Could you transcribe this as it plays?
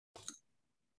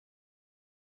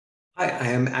Hi, I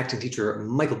am acting teacher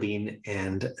Michael Bean,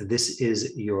 and this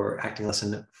is your acting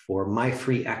lesson for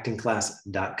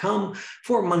myfreeactingclass.com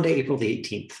for Monday, April the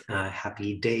 18th.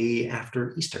 Happy day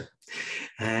after Easter.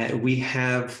 We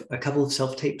have a couple of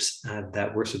self-tapes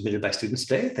that were submitted by students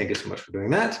today. Thank you so much for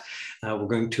doing that. We're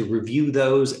going to review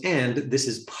those, and this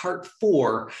is part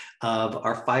 4 of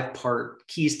our 5-part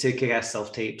Keys to Kick-Ass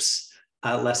Self-Tapes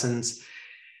lessons.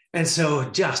 And so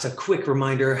just a quick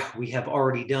reminder, we have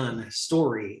already done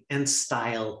story and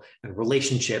style and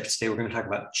relationships. Today we're going to talk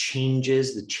about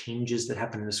changes, the changes that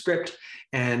happen in the script.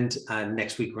 And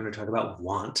next week we're going to talk about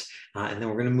want. And then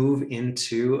we're going to move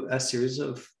into a series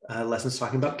of lessons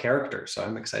talking about character. So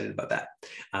I'm excited about that.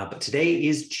 But today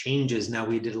is changes. Now,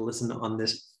 we did a lesson on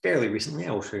this fairly recently.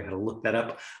 I will show you how to look that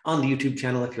up on the YouTube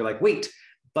channel if you're like, wait,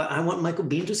 but I want Michael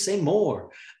Bean to say more.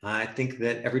 I think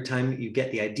that every time you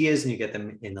get the ideas and you get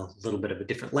them in a little bit of a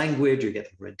different language, or you get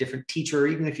them from a different teacher, or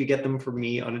even if you get them from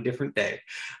me on a different day,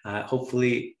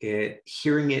 hopefully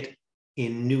hearing it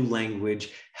in new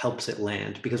language helps it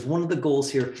land. Because one of the goals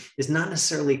here is not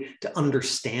necessarily to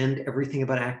understand everything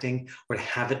about acting or to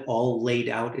have it all laid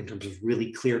out in terms of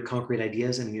really clear, concrete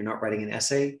ideas, and you're not writing an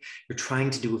essay. You're trying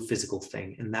to do a physical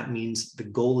thing. And that means the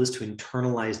goal is to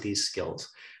internalize these skills.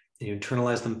 You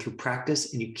internalize them through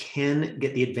practice, and you can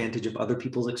get the advantage of other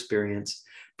people's experience,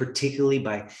 particularly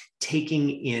by taking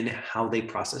in how they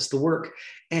process the work.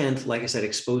 And like I said,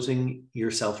 exposing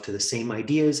yourself to the same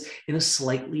ideas in a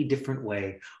slightly different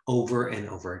way over and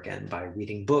over again by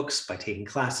reading books, by taking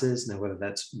classes. Now, whether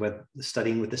that's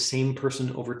studying with the same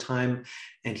person over time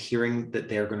and hearing that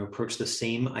they're going to approach the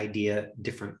same idea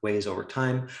different ways over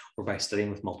time, or by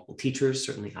studying with multiple teachers.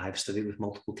 Certainly, I've studied with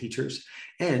multiple teachers,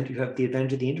 and you have the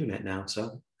advantage of the internet now.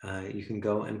 So you can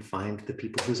go and find the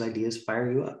people whose ideas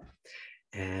fire you up.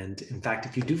 And in fact,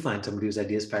 if you do find somebody whose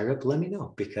ideas fire you up, let me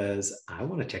know, because I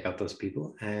want to check out those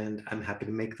people, and I'm happy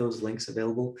to make those links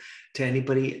available to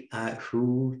anybody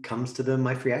who comes to the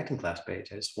My Free Acting Class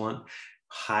page. I just want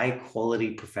high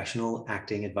quality professional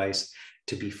acting advice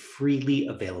to be freely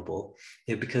available,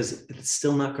 because it's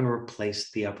still not going to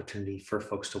replace the opportunity for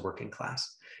folks to work in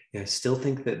class. I still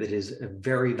think that it is a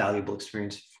very valuable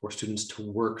experience for students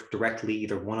to work directly,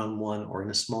 either one-on-one or in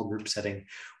a small group setting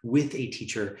with a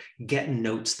teacher, get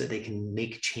notes that they can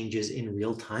make changes in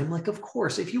real time. Like, of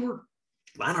course, if you were,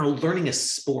 I don't know, learning a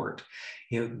sport,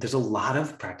 there's a lot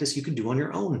of practice you could do on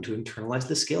your own to internalize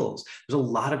the skills. There's a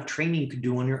lot of training you could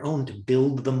do on your own to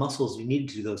build the muscles you need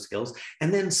to do those skills.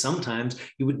 And then sometimes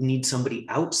you would need somebody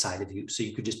outside of you, so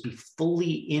you could just be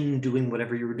fully in doing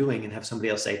whatever you were doing and have somebody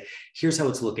else say, here's how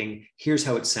it's looking, here's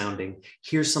how it's sounding,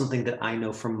 here's something that I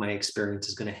know from my experience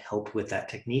is going to help with that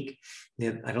technique.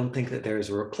 I don't think that there is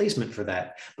a replacement for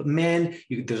that. But man,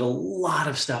 there's a lot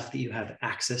of stuff that you have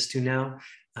access to now.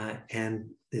 And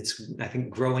it's, I think,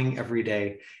 growing every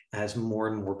day as more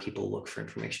and more people look for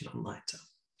information online. So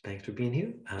thanks for being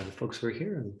here, the folks who are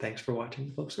here, and thanks for watching,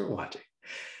 the folks who are watching.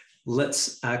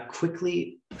 Let's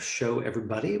quickly show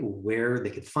everybody where they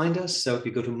could find us. So if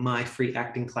you go to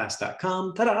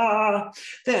myfreeactingclass.com, ta-da,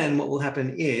 then what will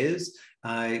happen is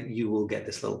you will get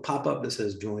this little pop-up that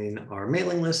says join our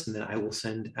mailing list, and then I will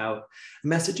send out a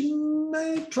message.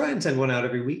 I try and send one out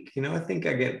every week. I think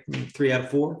I get 3 out of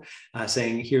 4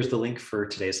 saying, here's the link for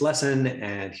today's lesson,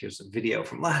 and here's a video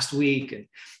from last week.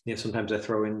 And sometimes I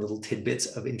throw in little tidbits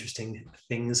of interesting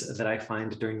things that I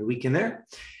find during the week in there.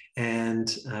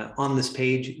 And on this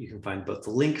page, you can find both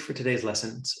the link for today's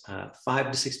lessons,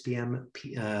 5 to 6 p.m.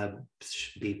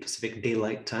 Should be Pacific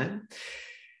Daylight Time.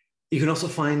 You can also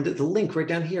find the link right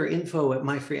down here,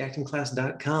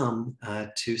 info@myfreeactingclass.com,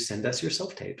 to send us your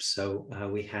self-tapes. So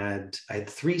I had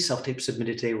 3 self-tapes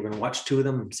submitted today. We're going to watch 2 of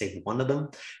them and save 1 of them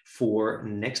for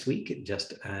next week,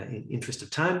 just in interest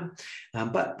of time.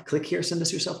 But click here, send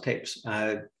us your self-tapes.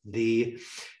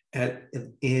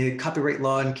 Copyright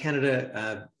law in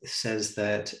Canada says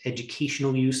that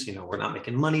educational use, we're not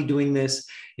making money doing this,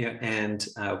 and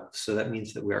so that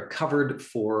means that we are covered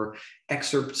for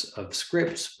excerpts of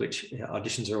scripts, which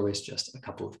auditions are always just a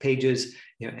couple of pages,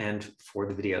 and for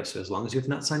the video. So as long as you've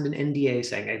not signed an NDA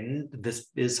saying this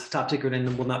is top secret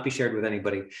and will not be shared with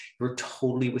anybody, you're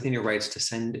totally within your rights to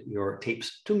send your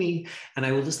tapes to me, and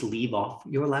I will just leave off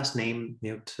your last name,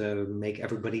 to make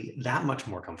everybody that much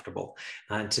more comfortable.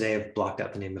 And today I've blocked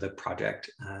out the name of the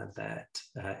project that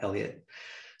Elliot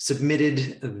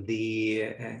submitted.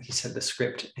 He sent the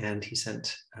script and he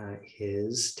sent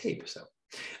his tape. So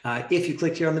If you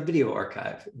click here on the video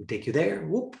archive, it will take you there.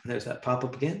 Whoop, there's that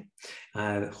pop-up again.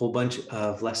 A whole bunch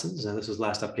of lessons. Now this was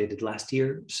last updated last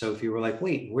year. So if you were like,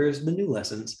 wait, where's the new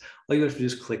lessons? All you have to do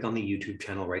is click on the YouTube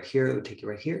channel right here. It would take you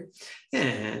right here.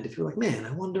 And if you're like, man,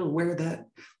 I wonder where that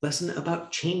lesson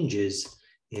about changes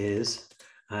is,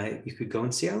 you could go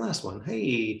and see our last one.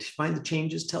 Hey, to find the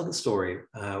changes, tell the story,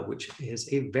 which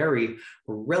is a very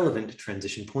relevant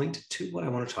transition point to what I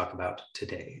want to talk about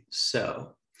today.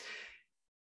 So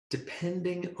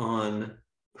depending on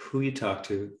who you talk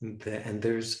to, and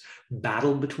there's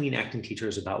battle between acting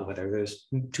teachers about whether there's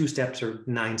 2 steps or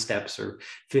 9 steps or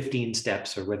 15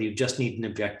 steps, or whether you just need an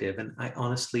objective. And I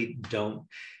honestly don't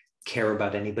care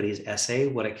about anybody's essay.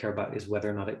 What I care about is whether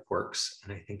or not it works.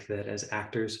 And I think that as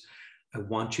actors, I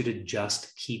want you to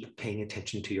just keep paying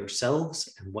attention to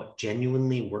yourselves and what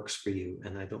genuinely works for you.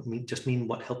 And I don't just mean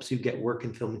what helps you get work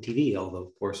in film and TV, although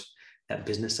of course that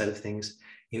business side of things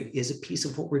is a piece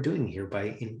of what we're doing here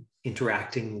by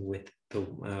interacting with the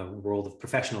world of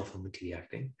professional film and TV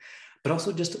acting, but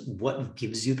also just what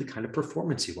gives you the kind of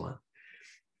performance you want.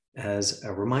 As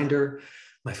a reminder,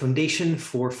 my foundation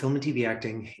for film and TV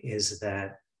acting is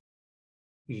that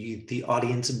the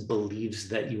audience believes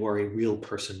that you are a real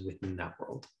person within that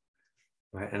world.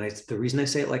 Right. And the reason I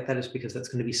say it like that is because that's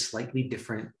going to be slightly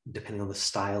different depending on the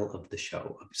style of the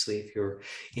show. Obviously, if you're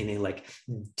in a like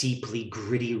deeply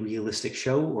gritty, realistic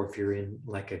show, or if you're in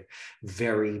like a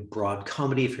very broad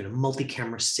comedy, if you're in a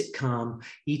multi-camera sitcom,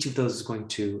 each of those is going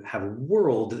to have a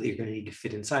world that you're going to need to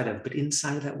fit inside of. But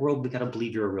inside of that world, we got to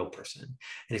believe you're a real person.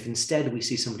 And if instead we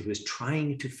see somebody who's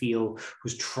trying to feel,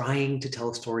 who's trying to tell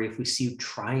a story, if we see you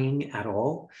trying at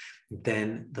all,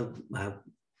 then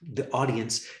the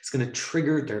audience is going to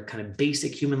trigger their kind of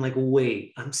basic human, like,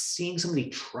 wait, I'm seeing somebody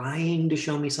trying to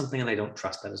show me something and I don't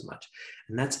trust that as much.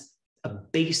 And that's a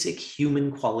basic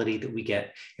human quality that we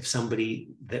get if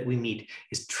somebody that we meet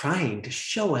is trying to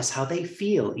show us how they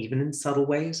feel, even in subtle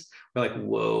ways. We're like,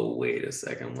 whoa, wait a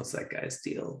second, what's that guy's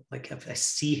deal? Like, I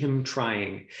see him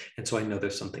trying, and so I know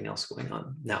there's something else going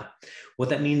on. Now, what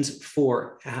that means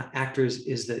for actors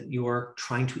is that you are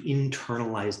trying to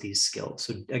internalize these skills.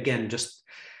 So again,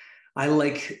 I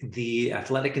like the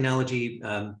athletic analogy.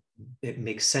 It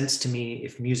makes sense to me.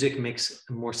 If music makes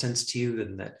more sense to you,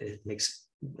 then that it makes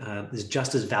is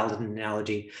just as valid an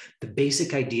analogy. The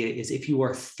basic idea is if you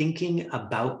are thinking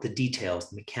about the details,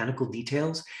 the mechanical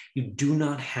details, you do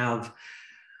not have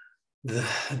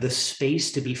the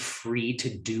space to be free to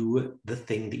do the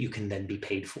thing that you can then be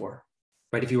paid for.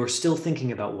 Right? If you are still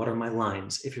thinking about what are my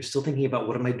lines, if you're still thinking about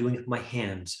what am I doing with my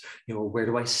hands, where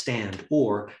do I stand,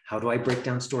 or how do I break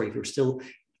down story,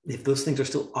 if those things are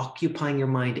still occupying your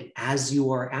mind as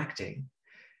you are acting,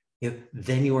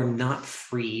 then you are not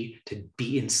free to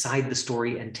be inside the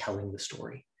story and telling the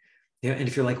story. And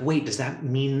if you're like, wait, does that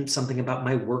mean something about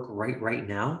my work right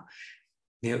now?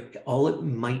 All it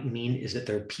might mean is that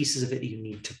there are pieces of it that you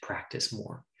need to practice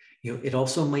more. It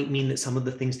also might mean that some of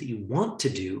the things that you want to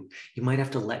do, you might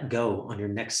have to let go on your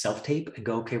next self-tape and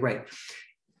go, okay, right,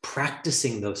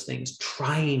 practicing those things,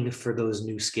 trying for those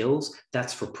new skills,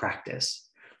 that's for practice.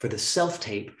 For the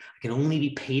self-tape, I can only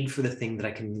be paid for the thing that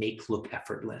I can make look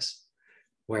effortless,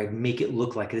 where I make it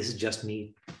look like this is just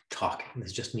me talking, this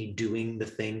is just me doing the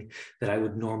thing that I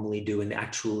would normally do. And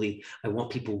actually, I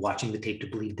want people watching the tape to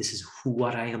believe this is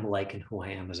what I am like and who I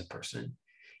am as a person,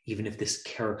 even if this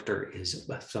character is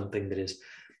something that is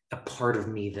a part of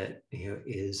me that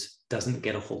doesn't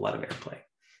get a whole lot of airplay,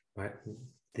 right?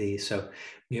 So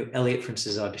Elliot, for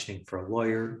instance, is auditioning for a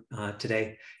lawyer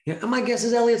today. And my guess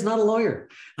is Elliot's not a lawyer.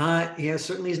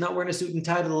 Certainly he's not wearing a suit and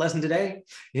tie to the lesson today.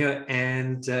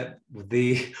 And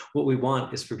what we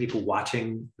want is for people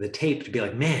watching the tape to be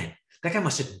like, man, that guy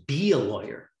must just be a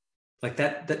lawyer. Like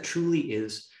that truly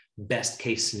is best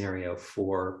case scenario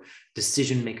for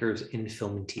decision makers in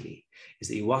film and TV, is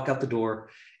that you walk out the door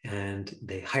and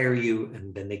they hire you,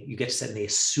 and then you get set and they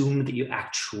assume that you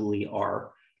actually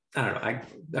are. I don't know.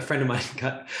 A friend of mine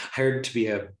got hired to be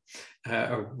a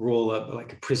role of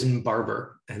like a prison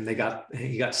barber, and he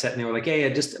got set, and they were like,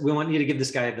 "Hey, we want you to give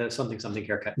this guy the something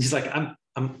haircut." And he's like, "I'm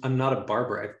not a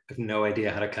barber. I have no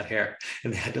idea how to cut hair,"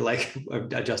 and they had to like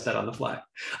adjust that on the fly.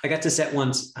 I got to set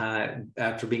once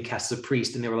after being cast as a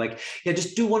priest, and they were like, "Yeah,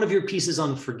 just do one of your pieces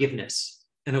on forgiveness,"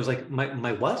 and I was like,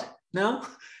 "My what now?"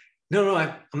 No,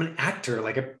 I'm an actor.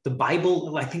 Like the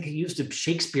Bible, I think I used a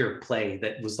Shakespeare play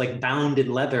that was like bound in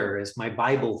leather as my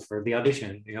Bible for the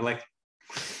audition.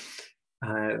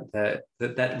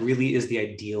 That really is the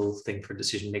ideal thing for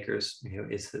decision makers.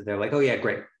 Is that they're like, oh yeah,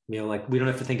 great. Like we don't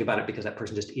have to think about it because that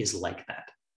person just is like that.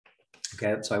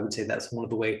 Okay, so I would say that's one of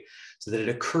the ways so that it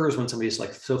occurs when somebody's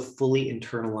like so fully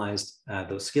internalized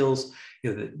those skills,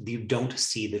 that you don't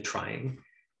see the trying.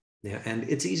 Yeah, and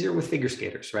it's easier with figure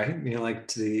skaters, right?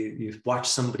 Like you watch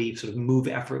somebody sort of move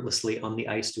effortlessly on the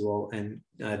ice, do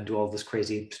all this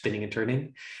crazy spinning and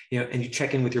turning, and you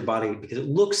check in with your body because it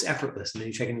looks effortless, and then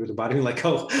you check in with your body and you're like,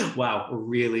 oh, wow,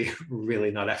 really, really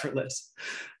not effortless.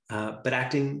 But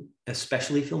acting,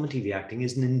 especially film and TV acting,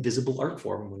 is an invisible art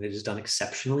form. When it is done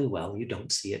exceptionally well, you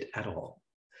don't see it at all.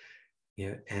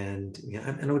 And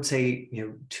I would say,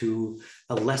 to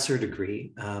a lesser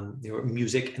degree,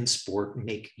 music and sport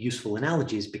make useful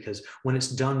analogies, because when it's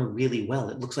done really well,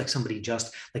 it looks like somebody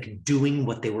just like doing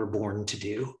what they were born to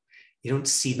do. You don't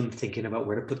see them thinking about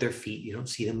where to put their feet. You don't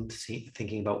see them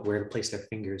thinking about where to place their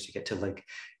fingers. You get to like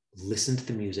listen to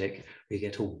the music, or you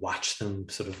get to watch them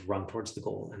sort of run towards the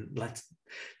goal. And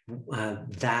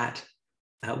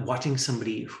watching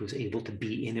somebody who's able to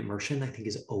be in immersion, I think,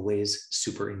 is always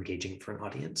super engaging for an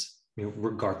audience,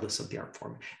 regardless of the art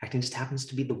form. Acting just happens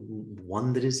to be the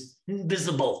one that is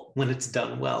invisible when it's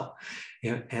done well.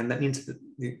 And that means that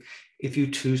if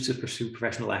you choose to pursue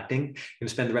professional acting, you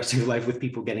spend the rest of your life with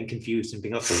people getting confused and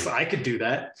being like, I could do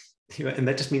that. And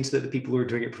that just means that the people who are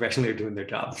doing it professionally are doing their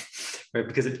job, right?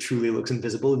 Because it truly looks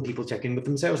invisible, and people check in with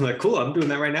themselves and like, cool, I'm doing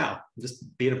that right now. I'm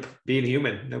just being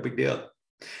human, no big deal.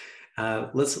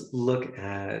 Let's look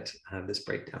at this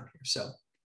breakdown here. So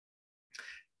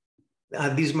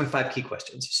these are my 5 key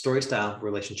questions: story style,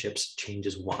 relationships,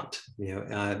 changes, want.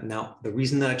 Now, the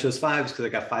reason that I chose 5 is because I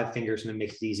got 5 fingers and it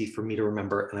makes it easy for me to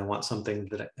remember. And I want something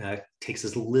that takes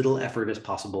as little effort as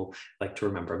possible, like, to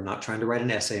remember. I'm not trying to write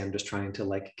an essay. I'm just trying to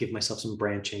like give myself some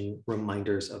branching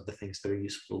reminders of the things that are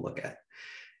useful to look at.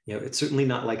 It's certainly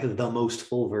not like the most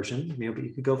full version, but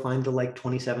you could go find the like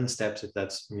 27 steps if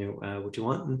that's, what you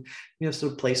want, and,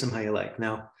 sort of place them how you like.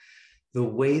 Now, the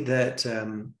way that,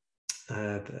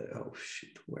 oh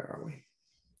shoot, where are we?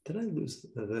 Did I lose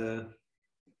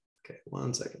okay,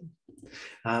 one second.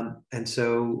 And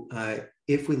so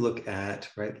if we look at,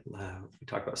 right, we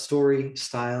talk about story,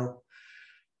 style,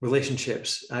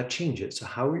 relationships, changes. So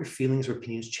how your feelings or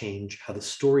opinions change, how the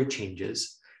story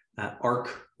changes,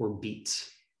 arc or beats.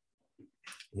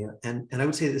 And I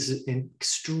would say this is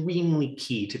extremely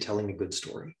key to telling a good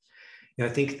story. I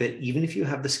think that even if you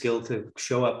have the skill to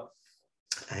show up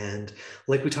and,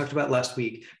 like we talked about last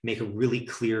week, make a really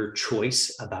clear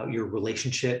choice about your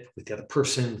relationship with the other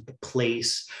person, with the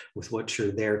place, with what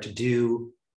you're there to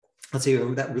do. Let's say you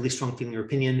have that really strong feeling or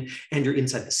opinion, and you're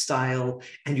inside the style,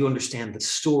 and you understand the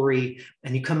story,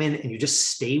 and you come in and you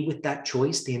just stay with that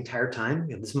choice the entire time.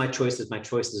 This is my choice, this is my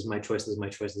choice, this is my choice, this is my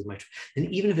choice, this is my choice. And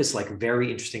even if it's like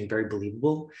very interesting, very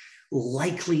believable,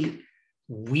 likely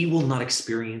we will not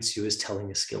experience you as telling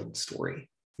a skilled story.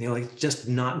 Like, just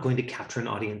not going to capture an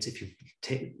audience if you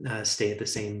stay at the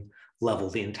same level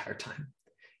the entire time.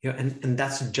 And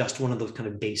that's just one of those kind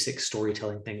of basic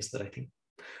storytelling things that I think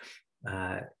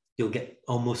you'll get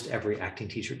almost every acting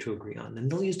teacher to agree on. And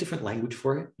they'll use different language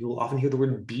for it. You will often hear the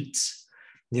word beats.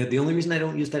 The only reason I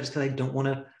don't use that is because I don't want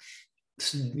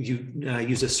to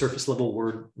use a surface level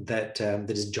word that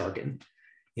is jargon.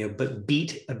 But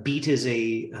a beat is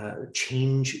a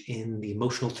change in the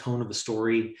emotional tone of a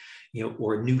story,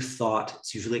 or a new thought.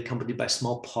 It's usually accompanied by a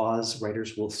small pause.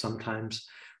 Writers will sometimes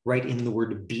write in the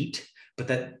word beat, but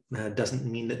that doesn't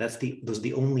mean that those are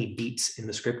the only beats in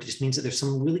the script. It just means that there's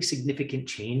some really significant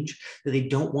change that they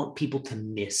don't want people to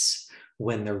miss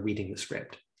when they're reading the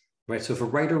script, right? So if a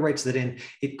writer writes that in,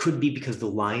 it could be because the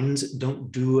lines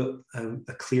don't do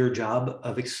a clear job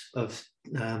of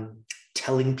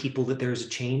telling people that there's a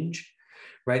change,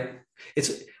 right?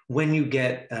 It's when you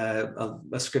get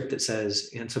a script that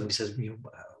says, and somebody says,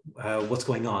 what's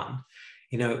going on,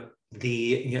 the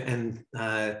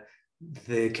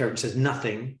character says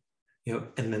nothing,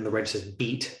 and then the writer says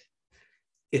beat,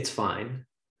 it's fine.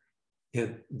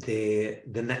 Then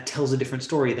that tells a different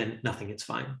story than nothing, it's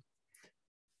fine.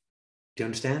 Do you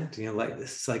understand? Like,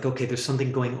 it's like, okay, there's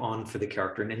something going on for the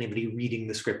character, and anybody reading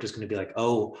the script is going to be like,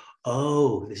 oh,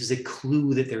 this is a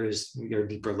clue that there are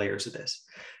deeper layers of this.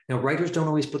 Now, writers don't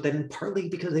always put that in, partly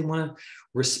because they want to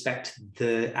respect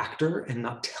the actor and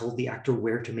not tell the actor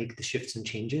where to make the shifts and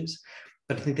changes.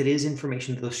 But I think that is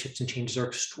information that those shifts and changes are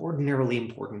extraordinarily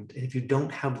important. And if you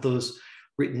don't have those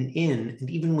written in, and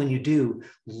even when you do,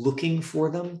 looking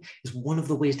for them is one of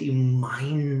the ways that you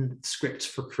mine scripts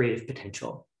for creative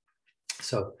potential.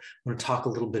 So I'm going to talk a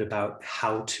little bit about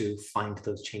how to find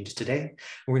those changes today.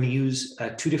 We're going to use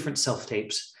 2 different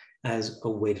self-tapes as a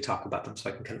way to talk about them. So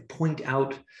I can kind of point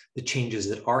out the changes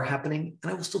that are happening,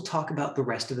 and I will still talk about the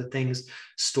rest of the things,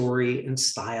 story and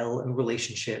style and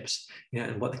relationships,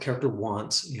 and what the character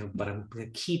wants, but I'm going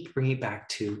to keep bringing it back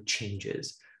to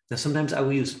changes. Now, sometimes I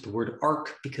will use the word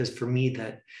arc because for me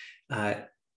that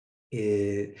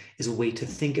is a way to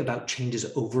think about changes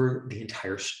over the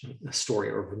entire story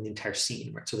or over the entire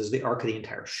scene, right? So there's the arc of the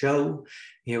entire show,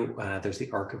 there's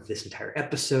the arc of this entire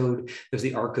episode, there's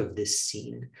the arc of this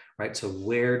scene, right? So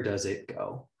where does it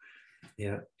go?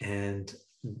 And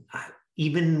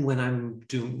even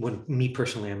when me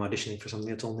personally, I'm auditioning for something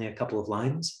that's only a couple of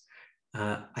lines,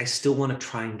 I still want to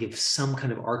try and give some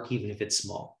kind of arc, even if it's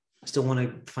small. I still want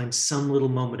to find some little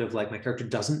moment of like, my character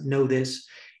doesn't know this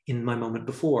in my moment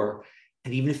before.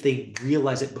 And even if they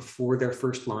realize it before their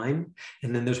first line,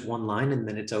 and then there's one line and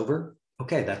then it's over,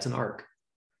 okay, that's an arc.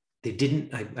 They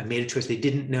didn't, I made a choice they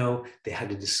didn't know. They had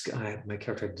to, my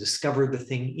character had to discover the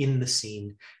thing in the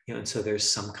scene, and so there's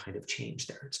some kind of change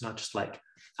there. It's not just like,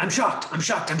 I'm shocked, I'm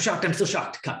shocked, I'm shocked, I'm still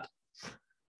shocked, cut.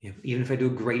 Even if I do a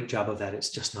great job of that,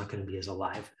 it's just not going to be as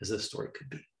alive as the story could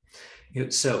be.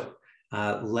 So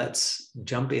let's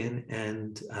jump in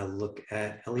and look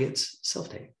at Elliot's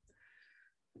self-tape.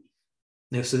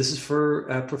 So this is for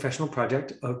a professional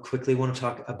project. I quickly want to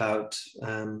talk about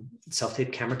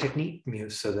self-tape camera technique,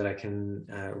 so that I can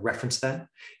reference that.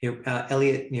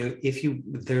 Elliot,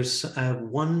 there's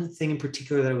one thing in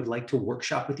particular that I would like to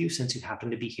workshop with you since you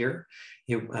happen to be here.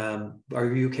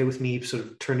 Are you okay with me sort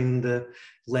of turning the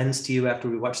lens to you after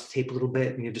we watch the tape a little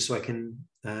bit, just so I can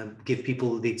give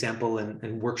people the example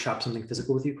and workshop something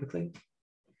physical with you quickly?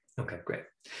 Okay, great.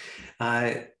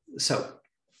 So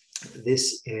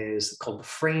this is called the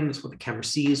frame. It's what the camera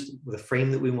sees. The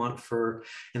frame that we want for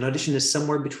an audition is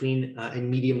somewhere between a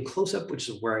medium close-up, which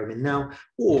is where I'm in now,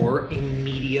 or a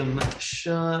medium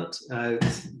shot,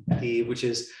 which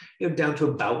is down to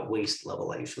about waist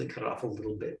level. I usually cut it off a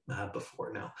little bit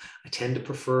before. Now, I tend to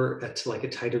prefer to like a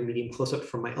tighter medium close-up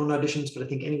for my own auditions, but I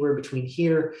think anywhere between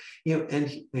here, and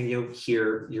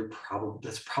here,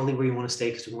 that's probably where you want to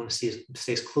stay, because you want to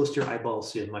stay as close to your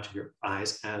eyeballs, see as much of your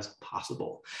eyes as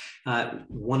possible.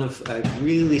 One of a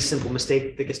really simple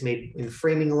mistake that gets made in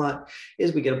framing a lot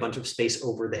is we get a bunch of space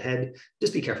over the head.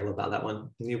 Just be careful about that one.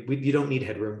 You don't need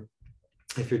headroom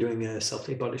if you're doing a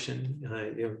self-tape audition.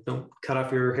 Don't cut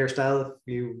off your hairstyle if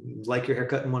you like your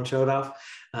haircut and want to show it off,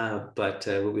 but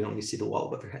we don't need to see the wall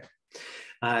above your head.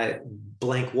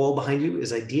 Blank wall behind you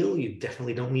is ideal. You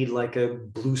definitely don't need like a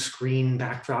blue screen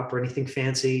backdrop or anything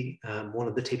fancy. One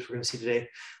of the tapes we're going to see today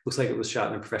looks like it was shot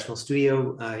in a professional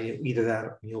studio, either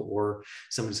that or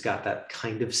someone's got that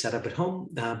kind of setup at home,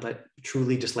 but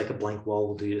truly just like a blank wall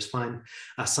will do you just fine.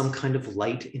 Some kind of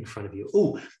light in front of you.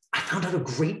 Oh, I found out a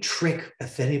great trick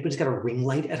if anybody's got a ring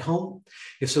light at home.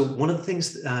 So one of the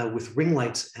things with ring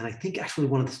lights, and I think actually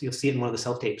you'll see it in one of the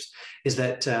self-tapes, is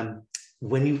that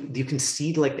when you can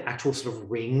see like the actual sort of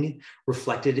ring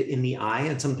reflected in the eye,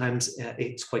 and sometimes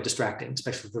it's quite distracting,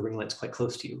 especially if the ring light's quite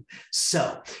close to you.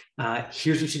 So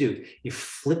here's what you do. You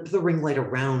flip the ring light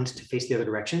around to face the other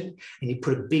direction, and you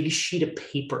put a big sheet of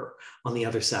paper on the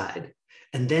other side.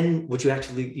 And then what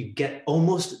you get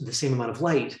almost the same amount of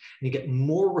light, and you get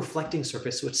more reflecting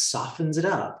surface, so it softens it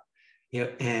up.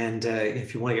 And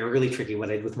if you want to get really tricky,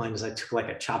 what I did with mine is I took like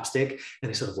a chopstick and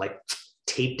I sort of like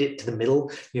taped it to the middle,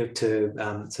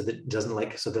 so that it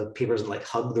doesn't so the paper doesn't like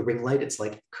hug the ring light. It's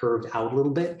like curved out a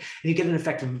little bit, and you get an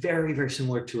effect very, very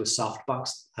similar to a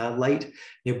softbox light,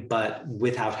 but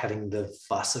without having the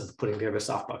fuss of putting together a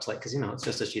softbox light, because it's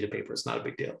just a sheet of paper. It's not a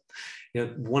big deal.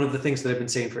 One of the things that I've been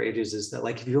saying for ages is that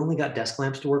if you only got desk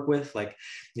lamps to work with,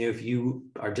 if you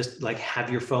are just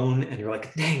have your phone and you're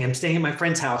like, dang, I'm staying at my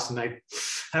friend's house and I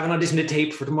have an audition to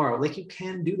tape for tomorrow, you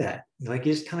can do that. You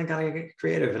just kind of got to get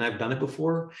creative. And I've done it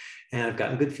before, and I've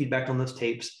gotten good feedback on those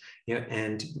tapes.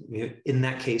 And in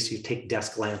that case, you take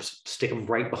desk lamps, stick them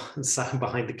right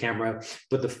behind the camera,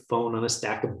 put the phone on a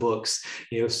stack of books,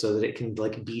 so that it can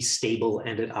be stable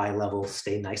and at eye level,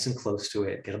 stay nice and close to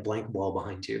it, get a blank wall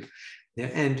behind you.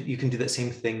 And you can do that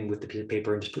same thing with the piece of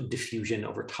paper and just put diffusion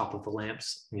over top of the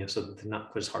lamps, so that they're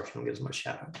not quite as harsh, you don't get as much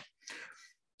shadow.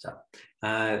 So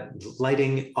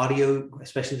lighting, audio,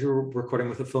 especially if you're recording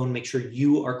with a phone, make sure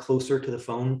you are closer to the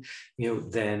phone,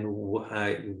 than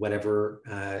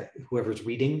whoever's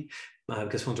reading,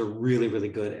 because phones are really, really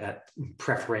good at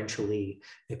preferentially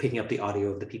picking up the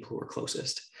audio of the people who are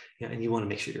closest, and you want to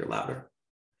make sure you're louder.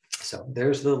 So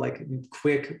there's the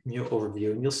quick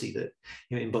overview, and you'll see that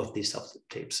in both these self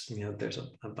tapes, there's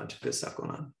a bunch of good stuff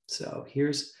going on. So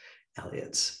here's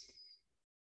Elliot's.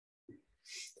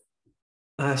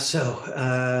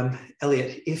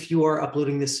 Elliot, if you are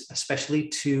uploading this, especially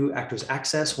to Actors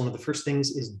Access, one of the first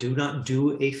things is do not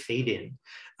do a fade in.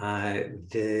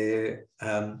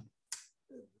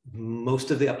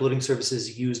 Most of the uploading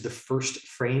services use the first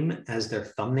frame as their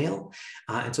thumbnail.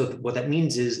 And so what that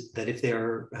means is that if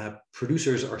their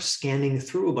producers are scanning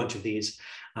through a bunch of these,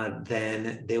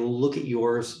 then they will look at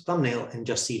your thumbnail and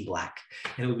just see black.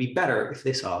 And it would be better if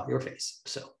they saw your face.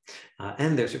 So,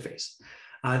 and there's your face.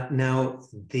 Now,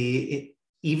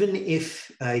 even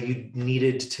if you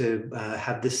needed to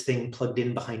have this thing plugged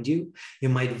in behind you,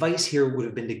 my advice here would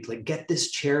have been to get this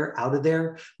chair out of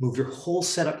there, move your whole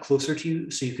setup closer to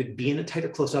you so you could be in a tighter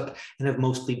close-up and have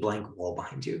mostly blank wall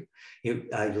behind you.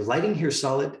 Your lighting here is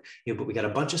solid, but we got a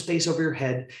bunch of space over your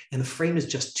head and the frame is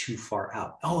just too far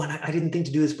out. Oh, and I didn't think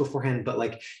to do this beforehand, but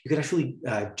you could actually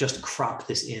just crop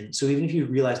this in. So even if you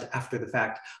realized after the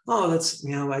fact, oh, that's,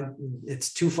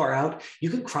 it's too far out,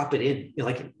 you can crop it in.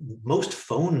 Most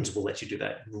phones will let you do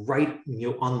that right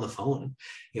on the phone.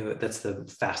 That's the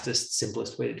fastest,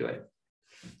 simplest way to do it.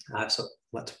 So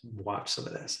let's watch some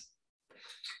of this.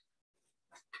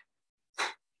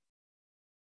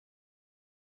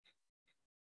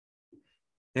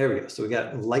 There we go. So we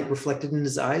got light reflected in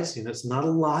his eyes. It's not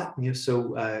a lot.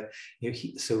 So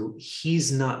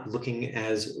he's not looking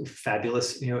as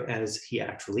fabulous, as he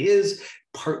actually is.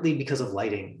 Partly because of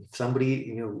lighting. If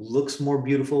somebody looks more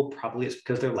beautiful, probably it's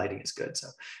because their lighting is good. So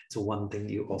it's one thing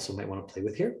you also might want to play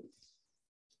with here.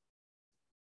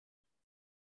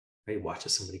 Right, watch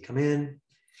as somebody come in.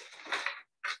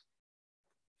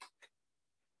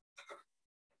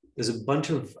 There's a bunch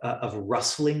of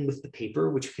rustling with the paper,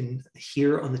 which you can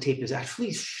hear on the tape is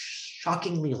actually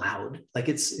shockingly loud.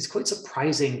 It's quite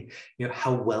surprising,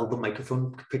 how well the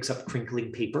microphone picks up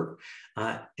crinkling paper.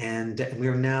 And we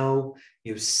are now,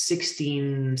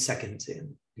 16 seconds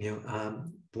in.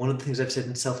 One of the things I've said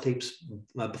in self-tapes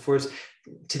before is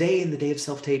today, in the day of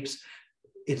self-tapes,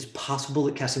 it's possible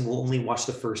that casting will only watch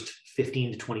the first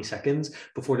 15 to 20 seconds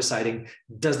before deciding,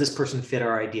 does this person fit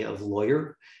our idea of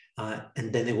lawyer?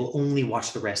 And then they will only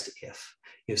watch the rest if.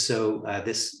 So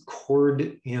this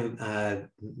cord, that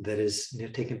is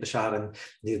taking the shot on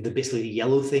basically the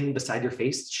yellow thing beside your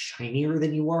face, shinier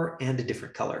than you are and a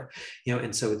different color,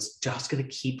 and so it's just going to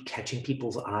keep catching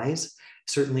people's eyes.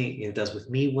 Certainly it does with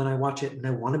me when I watch it, and I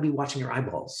want to be watching your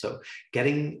eyeballs. So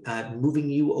moving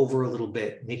you over a little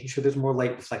bit, making sure there's more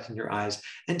light reflecting your eyes,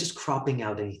 and just cropping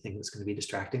out anything that's going to be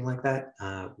distracting like that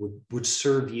would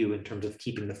serve you in terms of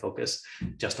keeping the focus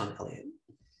just on Elliot.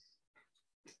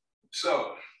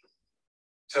 So,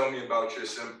 tell me about your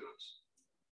symptoms.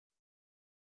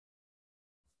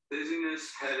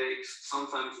 Dizziness, headaches,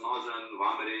 sometimes nausea and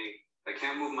vomiting. I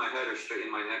can't move my head or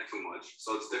straighten my neck too much,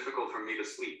 so it's difficult for me to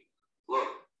sleep. Look,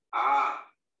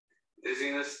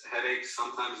 dizziness, headaches,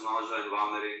 sometimes nausea and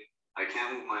vomiting. I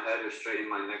can't move my head or straighten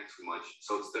my neck too much,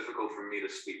 so it's difficult for me to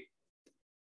sleep.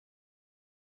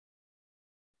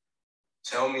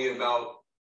 Tell me about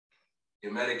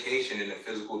your medication and the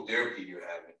physical therapy you're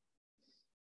having.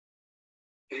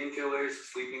 Painkillers,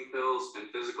 sleeping pills, and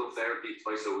physical therapy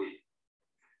twice a week.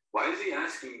 Why is he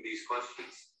asking me these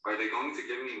questions? Are they going to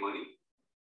give me money?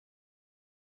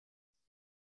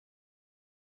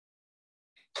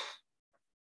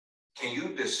 Can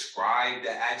you describe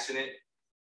the accident?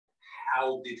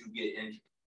 How did you get injured?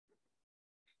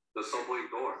 The subway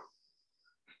door.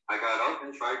 I got up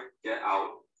and tried to get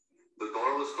out. The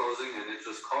door was closing and it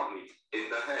just caught me in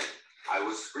the head. I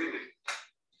was screaming.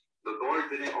 The door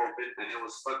didn't open and it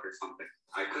was stuck or something.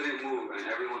 I couldn't move and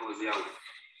everyone was yelling.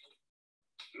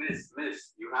 Miss,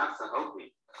 you have to help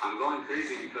me. I'm going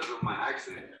crazy because of my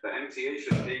accident. The MTA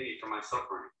should pay me for my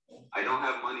suffering. I don't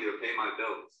have money to pay my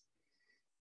bills.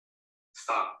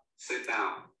 Stop. Sit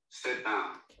down. Sit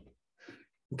down.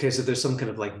 Okay, so there's some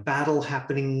kind of battle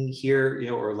happening here,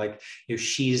 or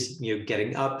she's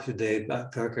getting up. The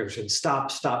character said,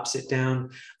 stop, sit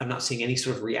down. I'm not seeing any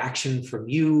sort of reaction from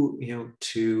you,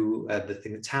 to the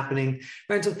thing that's happening.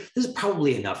 Right, so this is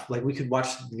probably enough. We could watch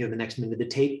the next minute of the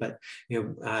tape, but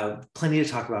plenty to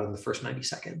talk about in the first 90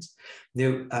 seconds.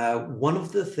 One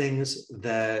of the things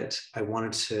that I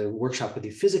wanted to workshop with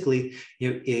you physically,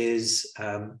 is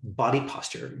body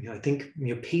posture. I think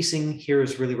pacing here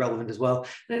is really relevant as well.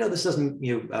 And I know this doesn't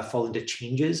fall into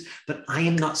changes, but I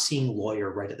am not seeing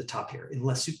lawyer right at the top here,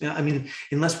 unless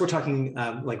we're talking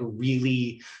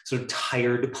really sort of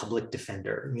tired public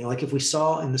defender. If we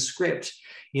saw in the script,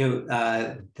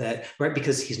 that right,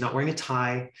 because he's not wearing a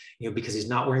tie, because he's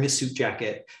not wearing a suit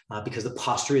jacket, because the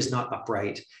posture is not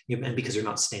upright, and because you're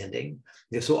not standing.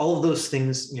 So all of those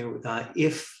things,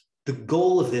 if the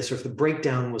goal of this, or if the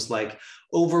breakdown was like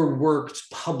overworked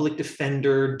public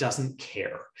defender doesn't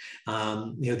care,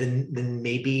 then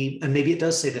maybe, and maybe it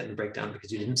does say that in the breakdown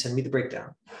because you didn't send me the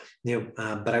breakdown,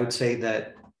 but I would say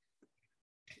that,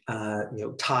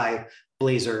 tie,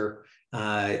 blazer,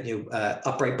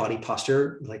 upright body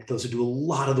posture, like those would do a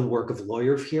lot of the work of the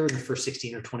lawyer here in the first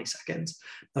 16 or 20 seconds.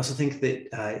 I also think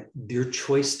that your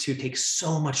choice to take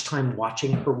so much time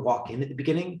watching her walk in at the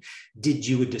beginning did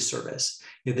you a disservice.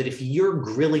 That if you're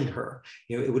grilling her,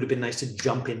 it would have been nice to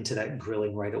jump into that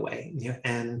grilling right away.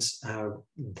 And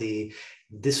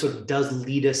this sort of does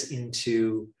lead us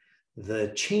into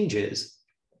the changes.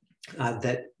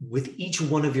 That with each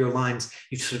one of your lines,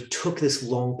 you sort of took this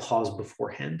long pause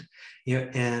beforehand,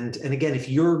 and again, if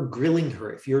you're grilling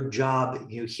her, if your job,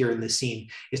 here in this scene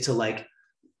is to like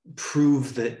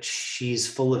prove that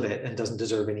she's full of it and doesn't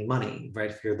deserve any money, right?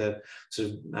 If you're the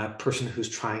sort of person who's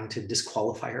trying to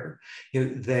disqualify her,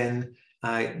 then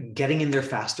getting in there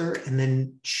faster and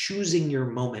then choosing your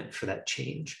moment for that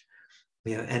change.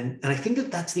 And I think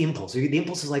that that's the impulse. The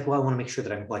impulse is like, well, I want to make sure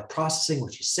that I'm like processing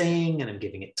what she's saying and I'm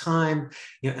giving it time.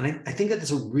 And I think that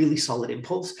that's a really solid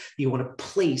impulse that you want to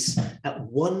place at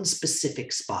one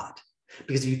specific spot.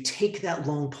 Because if you take that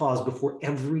long pause before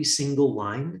every single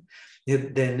line,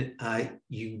 then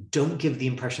you don't give the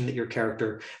impression that your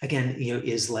character, again,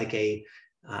 is like a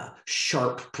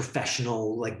sharp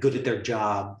professional, like good at their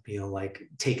job, like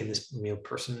taking this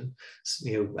person,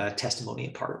 testimony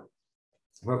apart.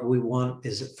 What we want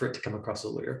is for it to come across a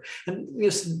lawyer. And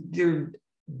your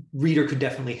reader could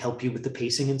definitely help you with the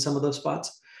pacing in some of those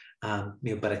spots.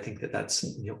 But I think that that's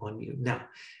on you. Now,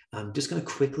 I'm just going to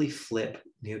quickly flip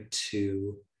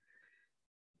to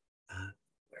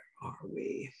where are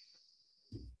we?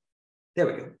 There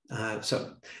we go.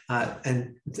 So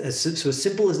as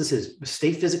simple as this is,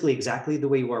 stay physically exactly the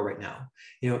way you are right now.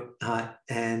 Right,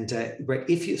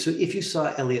 if you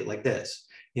saw Elliot like this,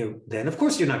 then of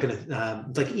course you're not going to,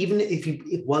 like, even if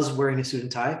it was wearing a suit and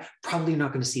tie, probably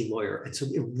not going to see lawyer. And so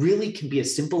it really can be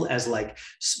as simple as like,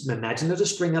 imagine there's a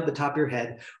string up the top of your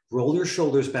head, roll your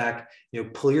shoulders back,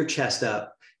 pull your chest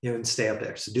up, and stay up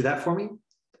there. So do that for me.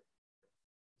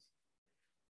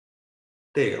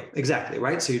 There you go. Exactly.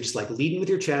 Right. So you're just like leading with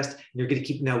your chest, and you're going to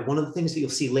keep. Now, one of the things that you'll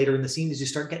see later in the scene is you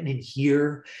start getting in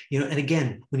here, and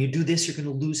again, when you do this, you're going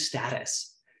to lose status.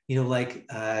 What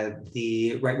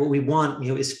we want,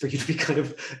 is for you to be kind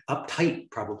of uptight,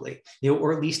 probably,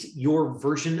 or at least your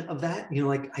version of that,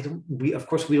 of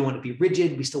course, we don't want to be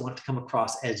rigid. We still want it to come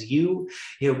across as you,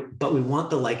 but we want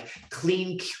the like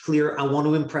clean, clear, I want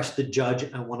to impress the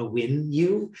judge. I want to win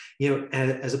you,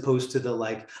 as opposed to the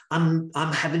like, I'm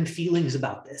having feelings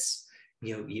about this,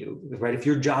 right? If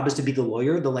your job is to be the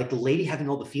lawyer, the lady having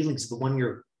all the feelings is the one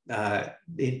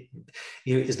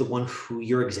is the one who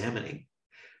you're examining.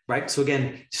 Right. So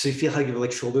again, so you feel how your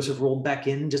like shoulders have rolled back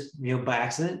in just, by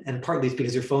accident, and partly it's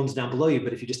because your phone's down below you.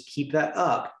 But if you just keep that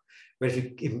up,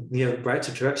 right, right.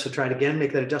 So try it again,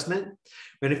 make that adjustment.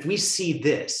 And if we see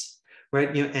this,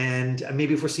 right, and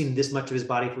maybe if we're seeing this much of his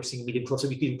body, if we're seeing medium close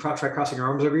up, you can try crossing your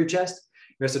arms over your chest.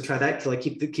 Right, so try that to like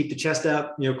keep the chest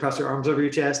up, cross your arms over your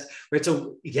chest, right?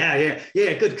 So yeah,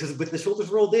 good, because with the shoulders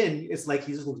rolled in, it's like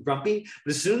he just looks grumpy.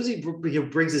 But as soon as he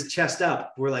brings his chest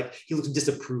up, we're like he looks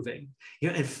disapproving,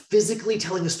 And physically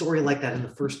telling a story like that in the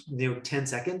first 10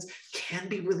 seconds can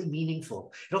be really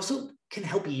meaningful. It also can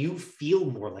help you feel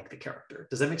more like the character.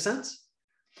 Does that make sense?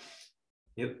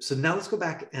 So now let's go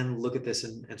back and look at this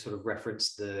and sort of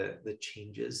reference the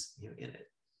changes in it.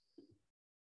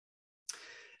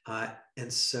 And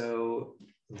so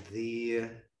if we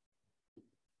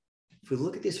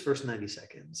look at these first 90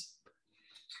 seconds,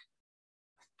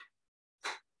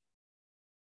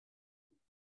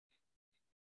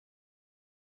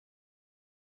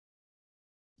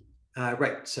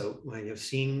 right. So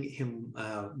seeing him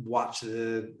watch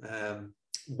the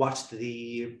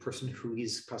person who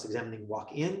he's cross-examining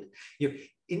walk in,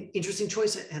 interesting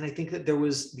choice. And I think that there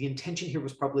was the intention here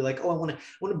was probably like, oh, I want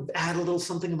to add a little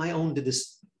something of my own to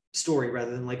this story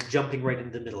rather than like jumping right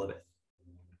into the middle of it.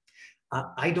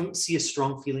 I don't see a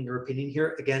strong feeling or opinion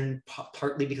here. Again,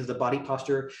 partly because of the body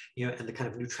posture, and the kind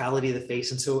of neutrality of the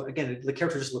face. And so again, the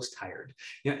character just looks tired,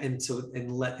 and so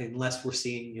unless we're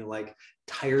seeing, like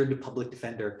tired public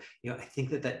defender, I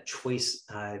think that choice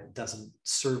doesn't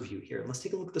serve you here. Let's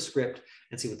take a look at the script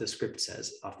and see what the script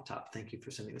says off the top. Thank you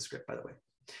for sending the script, by the way.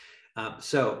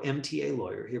 So MTA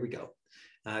lawyer, here we go.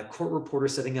 Court reporter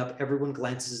setting up. Everyone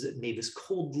glances at Mavis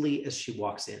coldly as she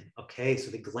walks in. Okay, so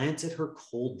they glance at her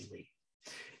coldly.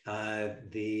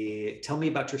 Tell me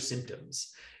about your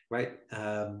symptoms. right?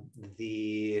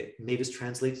 Mavis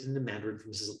translated into Mandarin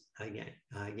from Mrs.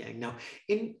 Yang. Now,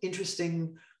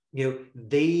 interesting,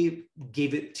 they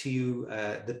gave it to you,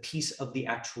 the piece of the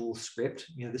actual script.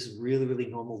 This is really, really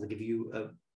normal to give you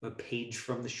a page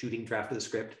from the shooting draft of the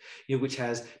script, which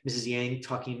has Mrs. Yang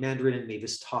talking in Mandarin and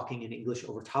Mavis talking in English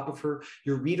over top of her.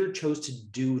 Your reader chose to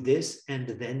do this and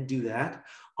then do that.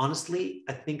 Honestly,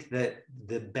 I think that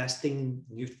the best thing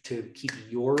to keep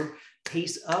your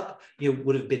pace up,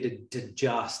 would have been to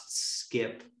just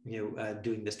skip,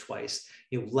 doing this twice,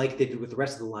 like they did with the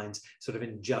rest of the lines, sort of,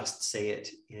 and just say it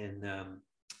in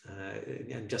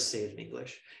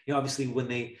English. Obviously, when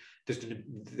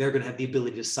they're going to have the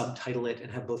ability to subtitle it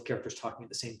and have both characters talking at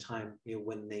the same time,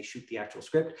 when they shoot the actual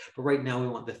script. But right now we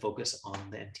want the focus on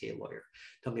the MTA lawyer.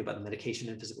 Tell me about the medication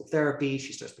and physical therapy.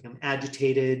 She starts to become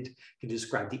agitated. Can you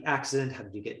describe the accident? How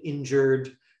did you get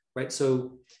injured? Right.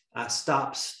 So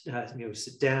stops,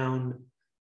 sit down.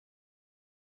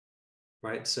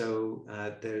 Right. So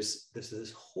there's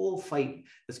this whole fight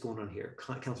that's going on here.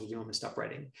 Counselor, do you want me to stop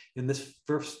writing? In this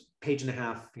first page and a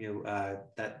half,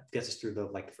 that gets us through the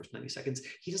first 90 seconds.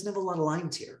 He doesn't have a lot of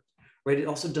lines here. Right. It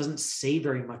also doesn't say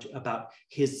very much about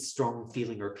his strong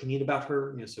feeling or opinion about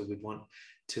her. So we'd want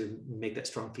to make that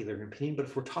strong feeling or opinion. But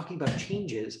if we're talking about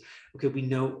changes, okay, we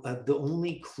know the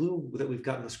only clue that we've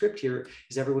got in the script here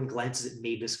is everyone glances at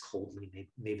Mavis coldly.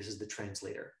 Mavis is the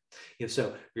translator.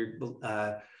 So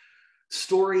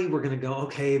story, we're going to go,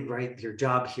 okay, right, your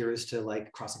job here is to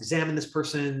cross-examine this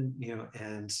person,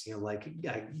 and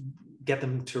get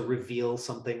them to reveal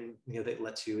something, that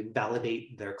lets you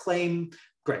invalidate their claim.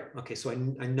 Great. Okay, so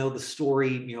I know the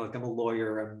story, I'm a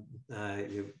lawyer,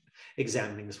 I'm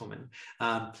examining this woman.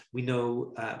 We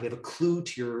know we have a clue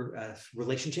to your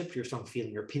relationship, to your strong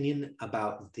feeling or opinion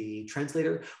about the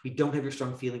translator. We don't have your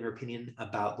strong feeling or opinion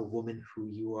about the woman who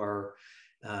you are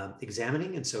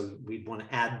examining, and so we want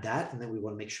to add that, and then we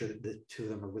want to make sure that the two of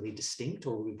them are really distinct,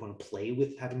 or we want to play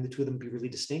with having the two of them be really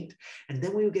distinct. And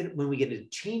then when we get into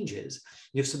changes,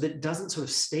 so that it doesn't sort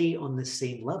of stay on the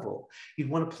same level, you'd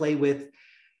want to play with,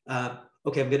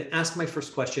 okay, I'm going to ask my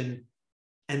first question,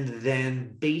 and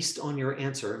then based on your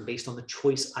answer and based on the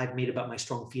choice I've made about my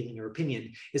strong feeling or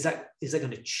opinion, is that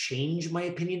going to change my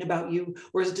opinion about you,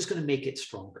 or is it just going to make it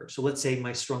stronger? So let's say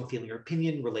my strong feeling or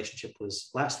opinion relationship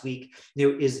was last week,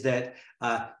 is that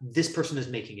this person is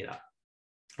making it up.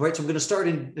 All right, so I'm going to start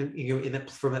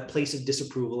from that place of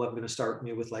disapproval. I'm going to start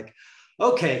with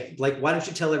okay, why don't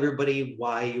you tell everybody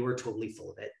why you were totally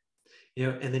full of it?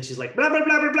 And then she's like, blah, blah,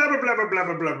 blah, blah, blah, blah, blah, blah,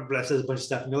 blah, blah, blah, says a bunch of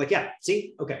stuff. And you're like, yeah,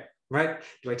 see, okay. Right?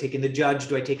 Do I take in the judge?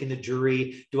 Do I take in the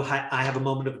jury? Do I have a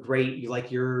moment of great?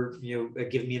 You're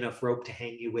giving me enough rope to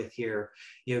hang you with here.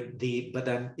 But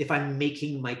then if I'm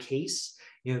making my case,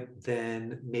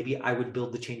 then maybe I would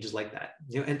build the changes like that.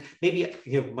 And maybe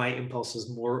my impulse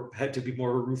is had to be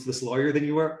more a ruthless lawyer than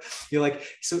you are.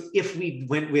 So if we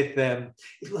went with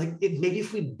maybe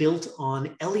if we built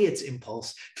on Elliot's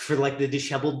impulse for the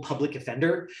disheveled public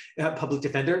defender,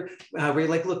 where you're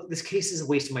like, look, this case is a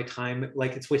waste of my time.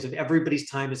 It's a waste of everybody's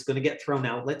time. It's going to get thrown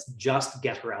out. Let's just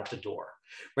get her out the door.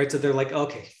 Right. So they're like,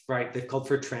 okay, right. They've called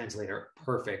for a translator.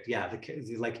 Perfect. Yeah.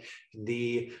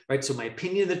 Right. So my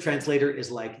opinion of the translator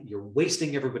is you're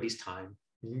wasting everybody's time.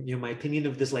 My opinion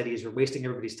of this lady is you're wasting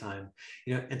everybody's time,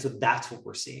 and so that's what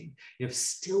we're seeing.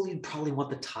 Still, you'd probably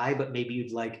want the tie, but maybe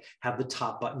you'd have the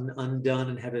top button undone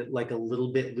and have it a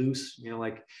little bit loose,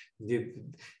 I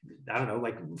don't know,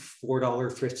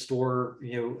 $4 thrift store,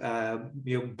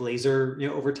 blazer,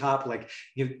 over top.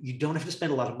 You don't have to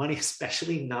spend a lot of money,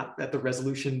 especially not at the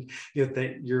resolution,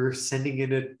 that you're sending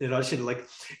in an audition.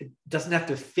 It doesn't have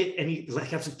to fit any,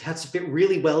 has to fit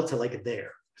really well to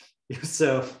there.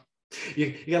 So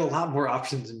you got a lot more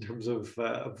options in terms of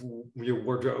your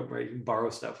wardrobe, right? You can borrow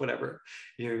stuff, whatever.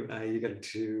 You got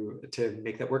to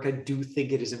make that work. I do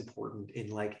think it is important in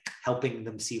helping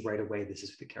them see right away this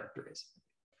is who the character is.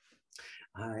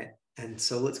 And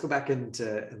so let's go back and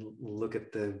look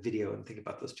at the video and think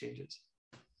about those changes.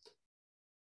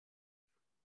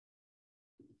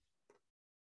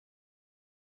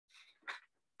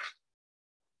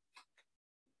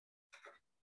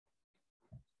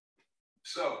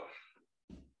 So,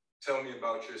 tell me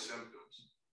about your symptoms.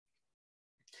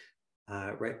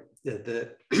 Right,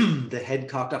 the head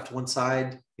cocked off to one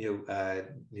side,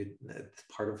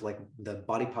 part of the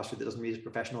body posture that doesn't read as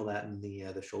professional, that and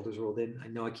the shoulders rolled in. I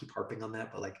know I keep harping on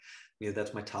that, but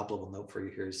that's my top level note for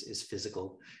you here is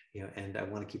physical, and I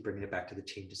want to keep bringing it back to the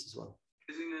changes as well.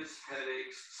 Dizziness,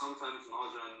 headaches, sometimes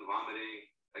nausea and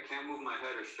vomiting. I can't move my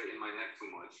head or straighten my neck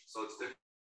too much, so it's different.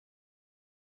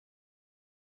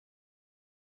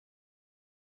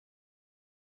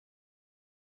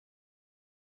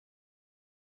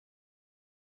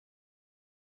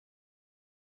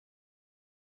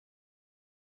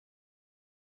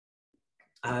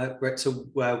 Right. So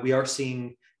we are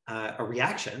seeing a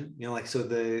reaction. Like so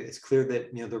it's clear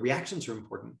that the reactions are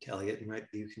important to Elliot. Right.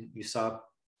 You saw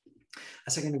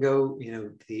a second ago,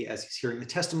 as he's hearing the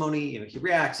testimony, he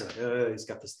reacts, like, he's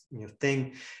got this,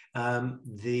 thing.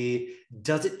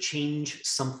 Does it change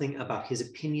something about his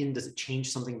opinion? Does it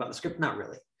change something about the script? Not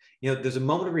really. There's a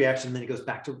moment of reaction, then he goes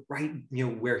back to right,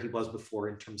 where he was before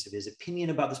in terms of his opinion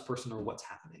about this person or what's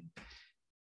happening.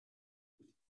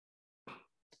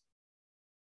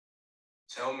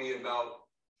 Tell me about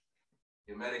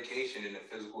your medication and the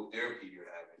physical therapy you're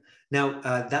having. Now,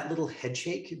 that little head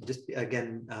shake, just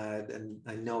again, and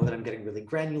I know that I'm getting really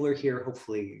granular here.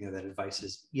 Hopefully, that advice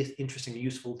is interesting and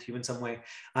useful to you in some way.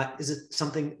 Is it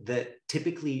something that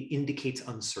typically indicates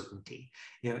uncertainty?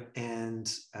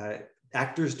 And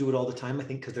actors do it all the time, I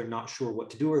think, because they're not sure what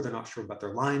to do or they're not sure about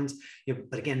their lines.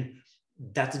 But again,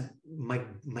 that's my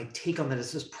take on that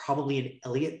is just probably an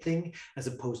Elliot thing as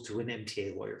opposed to an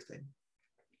MTA lawyer thing.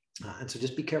 And so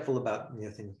just be careful about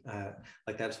things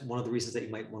like that. It's one of the reasons that you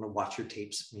might want to watch your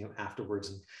tapes afterwards,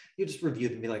 and you just review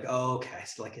them and be like, oh, okay, I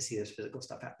see there's physical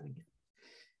stuff happening here.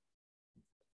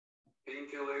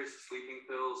 Painkillers, sleeping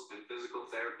pills, and physical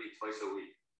therapy twice a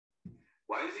week.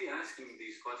 Why is he asking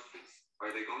these questions? Are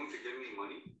they going to give me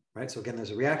money? Right. So again,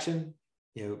 there's a reaction,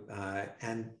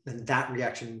 and that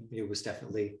reaction was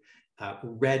definitely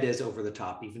read as over the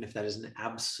top, even if that is an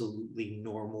absolutely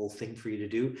normal thing for you to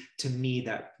do. To me,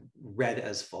 that read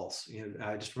as false.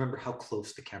 Just remember how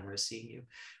close the camera is seeing you,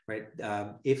 right?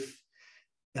 If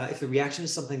the reaction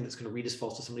is something that's going to read as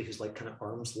false to somebody who's like kind of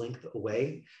arm's length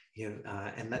away,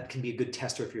 and that can be a good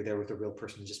tester if you're there with a real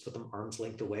person. Just put them arm's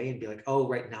length away and be like, oh,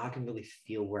 right now I can really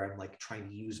feel where I'm like trying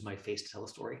to use my face to tell a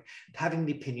story. Having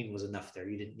the opinion was enough there.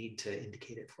 You didn't need to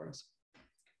indicate it for us.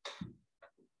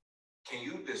 Can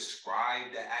you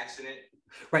describe the accident?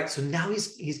 Right. So now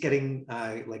he's getting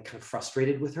like kind of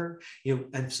frustrated with her,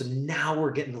 and so now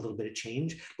we're getting a little bit of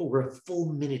change, but we're a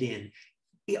full minute in.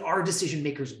 Our decision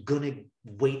maker's gonna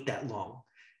wait that long,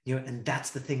 and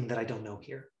that's the thing that I don't know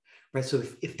here, right? So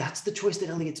if that's the choice that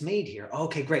Elliot's made here,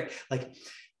 okay, great. Like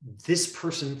this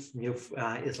person,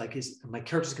 is like, my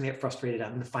character's gonna get frustrated.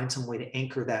 I'm gonna find some way to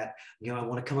anchor that. I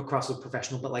want to come across as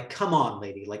professional, but like, come on,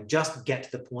 lady, like just get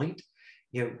to the point.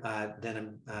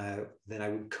 Then I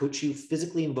would coach you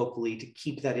physically and vocally to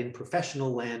keep that in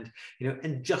professional land,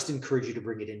 and just encourage you to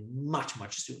bring it in much,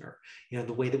 much sooner.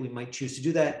 The way that we might choose to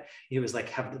do that, is like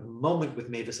have the moment with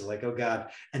Mavis of like, oh God,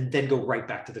 and then go right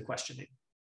back to the questioning.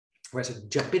 Right, so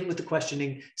jump in with the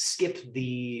questioning, skip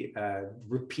the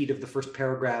repeat of the first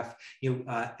paragraph,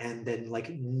 and then like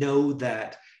know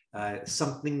that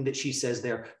something that she says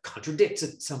there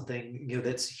contradicts something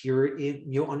that's here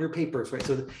in on your papers, right?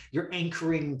 So you're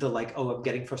anchoring the like, oh, I'm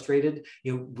getting frustrated,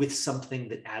 with something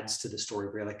that adds to the story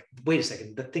where you're like, wait a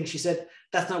second, the thing she said,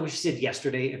 that's not what she said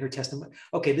yesterday in her testimony.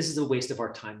 Okay, this is a waste of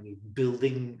our time.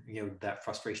 Building that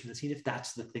frustration in the scene if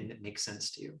that's the thing that makes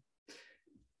sense to you.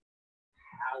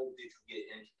 How did you get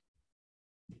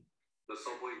into the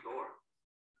subway door?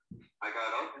 I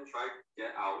got up and tried to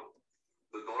get out.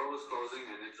 The door was closing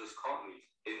and it just caught me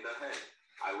in the head.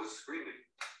 I was screaming.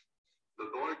 The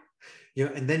door.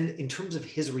 And then in terms of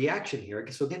his reaction here,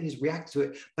 so again, he's reacted to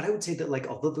it, but I would say that like,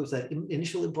 although there was that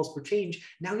initial impulse for change,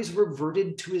 now he's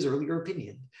reverted to his earlier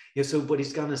opinion. So what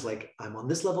he's done is like, I'm on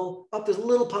this level, there's a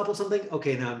little pop of something.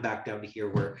 Okay, now I'm back down to here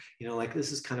where, like,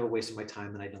 this is kind of a waste of my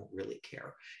time and I don't really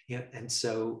care. And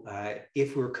so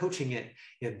if we were coaching it,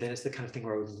 then it's the kind of thing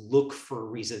where I would look for a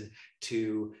reason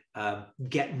to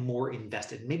get more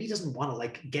invested. Maybe he doesn't want to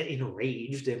like get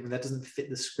enraged, and that doesn't fit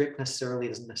the script necessarily,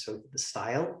 doesn't necessarily fit the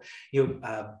style,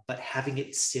 but having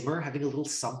it simmer, having a little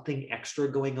something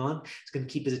extra going on, it's going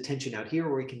to keep his attention out here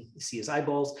where he can see his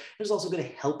eyeballs. It's also going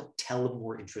to help tell a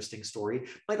more interesting story.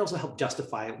 Might also help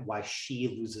justify why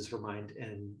she loses her mind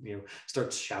and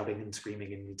starts shouting and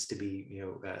screaming and needs to be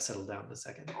settled down in a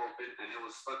second. Open and it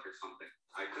was stuck or something.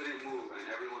 I couldn't move and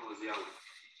everyone was yelling.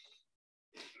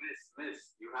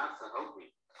 Miss, you have to help me.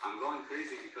 I'm going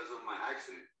crazy because of my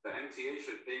accident. The MTA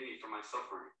should pay me for my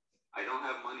suffering. I don't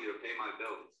have money to pay my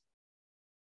bills.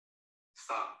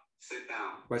 Stop. Sit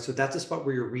down. Right, so that's a spot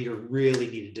where your reader really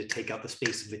needed to take out the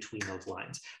space in between those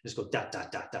lines. Just go dot,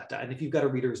 dot, dot, dot, dot. And if you've got a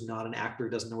reader who's not an actor,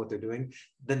 doesn't know what they're doing,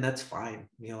 then that's fine.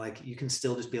 Like you can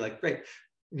still just be like, great,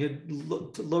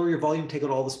 lower your volume, take out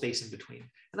all the space in between.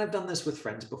 And I've done this with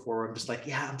friends before. I'm just like,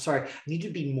 yeah, I'm sorry, I need you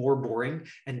to be more boring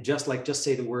and just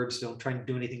say the words, don't try and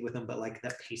do anything with them, but like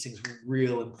that pacing is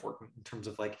real important in terms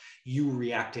of like you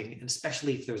reacting, and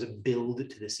especially if there's a build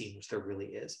to the scene, which there really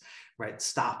is, right?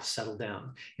 Stop, settle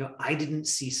down. I didn't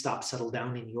see stop, settle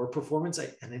down in your performance.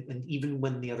 And even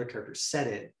when the other characters said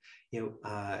it,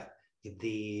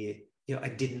 I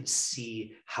didn't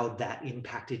see how that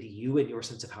impacted you and your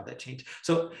sense of how that changed.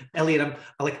 So Elliot,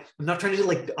 I'm not trying to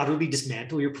like utterly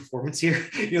dismantle your performance here.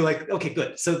 You're like, okay,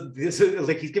 good. So this,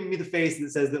 like, he's giving me the face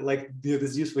that says that, like, this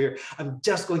is useful here. I'm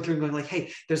just going through and going like,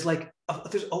 hey, there's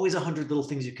always 100 little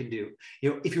things you can do.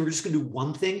 If you were just going to do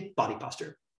one thing, body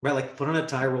posture, right? Like, put on a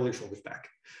tie, roll your shoulders back.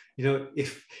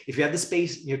 If you have the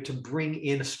space, to bring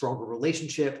in a stronger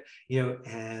relationship,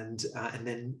 and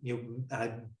then,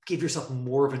 give yourself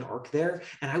more of an arc there.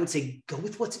 And I would say, go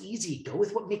with what's easy, go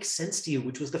with what makes sense to you,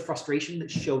 which was the frustration that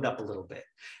showed up a little bit.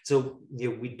 So,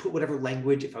 we'd put whatever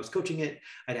language, if I was coaching it,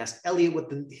 I'd ask Elliot what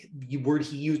the word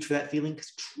he used for that feeling,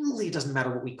 because truly it doesn't matter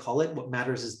what we call it. What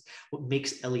matters is what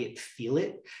makes Elliot feel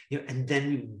it, and then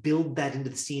we build that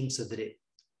into the scene so that it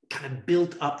kind of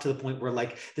built up to the point where,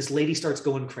 like, this lady starts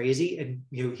going crazy, and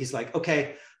he's like,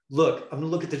 okay, look, I'm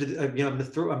gonna look at the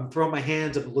I'm throwing my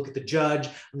hands, I'm gonna look at the judge,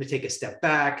 I'm gonna take a step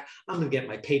back, I'm gonna get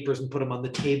my papers and put them on the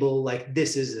table, like,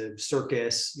 this is a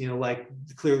circus, like,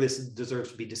 clearly this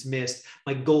deserves to be dismissed.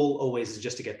 My goal always is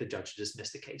just to get the judge to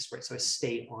dismiss the case, right? So I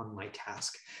stay on my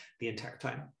task the entire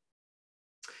time.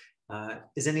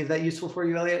 Is any of that useful for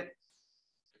you, Elliot?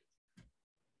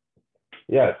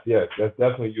 Yes, that's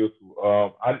definitely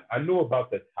useful. I knew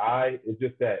about the tie. It's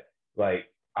just that, like,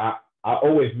 I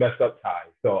always mess up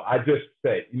ties. So I just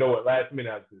said, last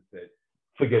minute I just said,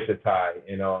 forget the tie.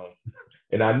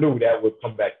 And I knew that would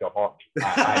come back to haunt me.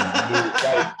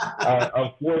 I knew,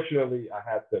 unfortunately, I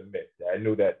have to admit that I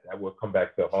knew that would come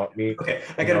back to haunt me. Okay,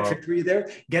 I got a trick for you there.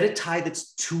 Get a tie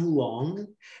that's too long,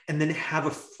 and then have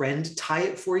a friend tie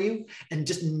it for you, and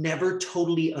just never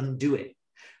totally undo it.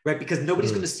 Right? Because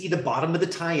nobody's going to see the bottom of the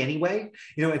tie anyway,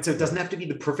 and so it doesn't have to be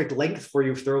the perfect length for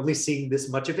you if they're only seeing this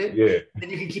much of it. Yeah.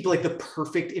 And you can keep like the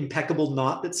perfect impeccable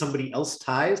knot that somebody else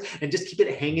ties, and just keep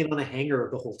it hanging on a hanger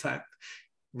the whole time.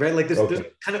 Right? Like there's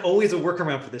kind of always a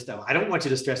workaround for this stuff. I don't want you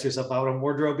to stress yourself out on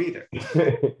wardrobe either.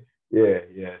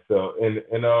 yeah. So, and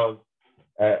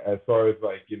as far as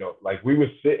like we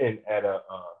were sitting at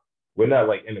we're not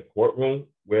like in a courtroom,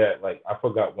 we're at, like, I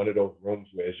forgot, one of those rooms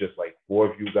where it's just like 4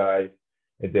 of you guys.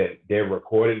 And then they're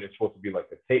recording. It's supposed to be like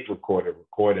a tape recorder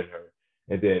recording her.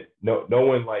 And then no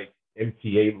one, like,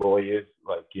 MTA lawyers,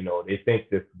 like, they think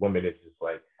this woman is just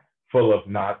like full of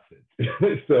nonsense.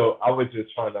 So I was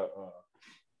just trying to,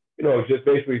 just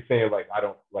basically saying, like, I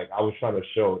was trying to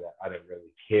show that I didn't really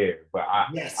care. But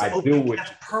that's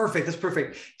perfect. That's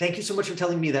perfect. Thank you so much for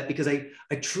telling me that, because I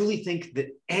truly think that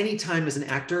anytime as an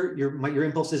actor, your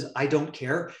impulse is, I don't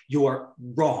care, you are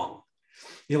wrong.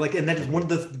 And that is one of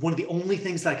the only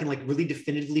things that I can, like, really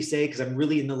definitively say, because I'm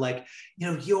really in the, like,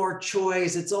 your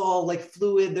choice, it's all, like,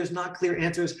 fluid, there's not clear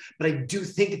answers. But I do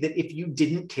think that if you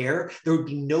didn't care, there would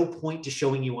be no point to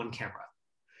showing you on camera,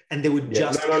 and they would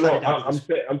just cut it out.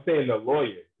 I'm saying the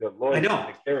lawyer, I know,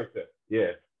 the character.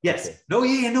 Yeah. Yes. Okay. No.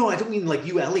 Yeah. No. I don't mean like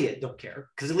you, Elliot, don't care,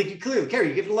 because, like, you clearly care.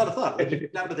 You give it a lot of thought. Like, you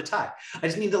down with the tie. I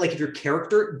just mean that, like, if your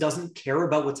character doesn't care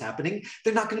about what's happening,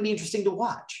 they're not going to be interesting to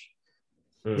watch.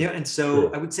 And so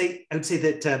sure. I would say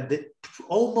that that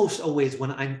almost always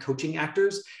when I'm coaching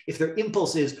actors, if their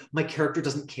impulse is, my character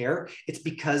doesn't care, it's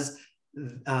because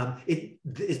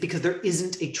there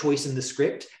isn't a choice in the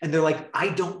script, and they're like, I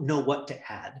don't know what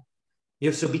to add.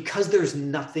 So because there's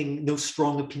no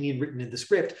strong opinion written in the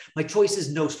script, my choice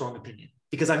is no strong opinion,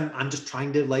 because I'm just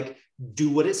trying to, like,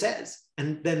 do what it says.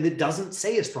 And then it doesn't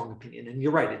say a strong opinion. And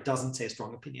you're right, it doesn't say a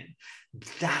strong opinion.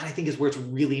 That, I think, is where it's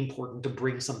really important to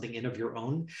bring something in of your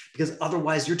own, because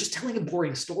otherwise you're just telling a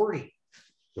boring story.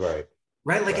 Right.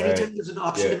 Right? Like, anytime there's an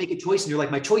option to make a choice and you're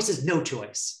like, my choice is no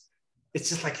choice, it's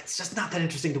just not that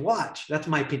interesting to watch. That's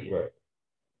my opinion. Right.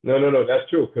 No, that's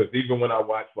true. Because even when I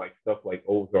watch, like, stuff like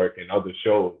Ozark and other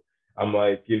shows, I'm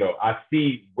like, I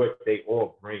see what they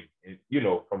all bring, and,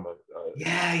 from a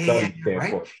standpoint.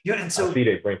 Right. And so I see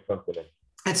they bring something in.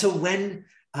 And so when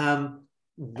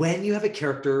you have a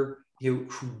character who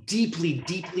deeply,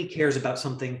 deeply cares about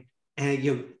something,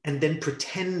 and and then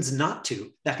pretends not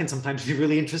to, that can sometimes be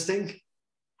really interesting.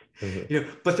 Mm-hmm.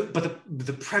 But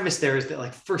the premise there is that,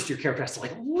 like, first your character has to,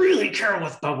 like, really care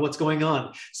about what's going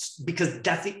on, because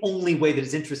that's the only way that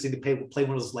it's interesting to play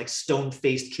one of those, like,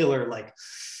 stone-faced killer, like,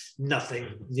 nothing,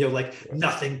 like,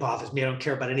 nothing bothers me, I don't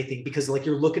care about anything, because, like,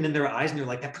 you're looking in their eyes and you're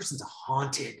like, that person's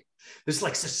haunted. There's,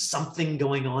 like, something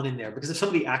going on in there, because if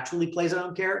somebody actually plays I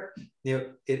don't care,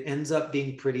 it ends up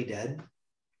being pretty dead.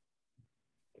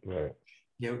 Right.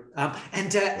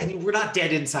 And we're not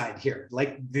dead inside here.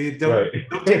 Like,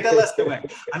 don't take that lesson away.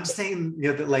 I'm saying,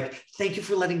 that, like, thank you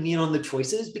for letting me in on the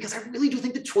choices, because I really do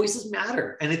think the choices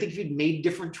matter. And I think if you'd made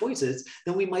different choices,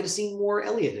 then we might have seen more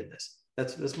Elliot in this.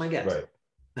 That's my guess. Right.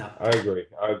 No. I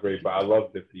agree. But I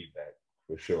love the feedback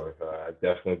for sure. I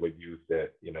definitely would use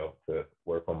that, to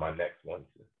work on my next one.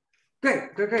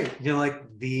 Great. Like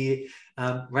the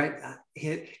right,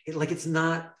 like it's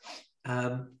not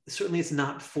certainly it's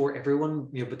not for everyone,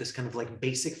 but this kind of like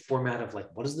basic format of like,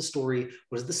 what is the story,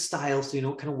 what is the style, so you know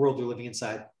what kind of world you're living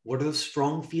inside, what are the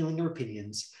strong feeling or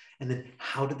opinions, and then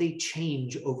how do they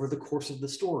change over the course of the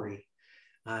story.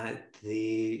 And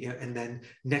then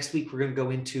next week we're going to go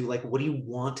into like, what do you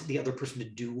want the other person to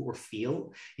do or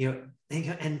feel,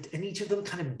 and each of them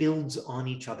kind of builds on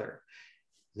each other,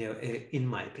 in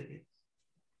my opinion.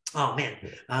 Oh man,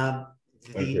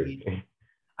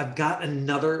 I've got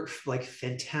another like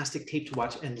fantastic tape to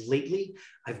watch, and lately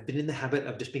I've been in the habit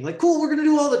of just being like, cool, we're going to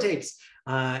do all the tapes,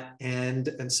 and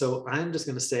so I'm just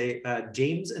going to say,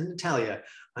 James and Natalia,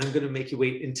 I'm going to make you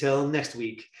wait until next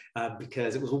week,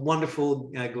 because it was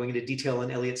wonderful going into detail on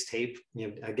Elliot's tape.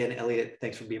 Again, Elliot,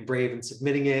 thanks for being brave and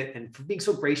submitting it, and for being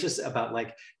so gracious about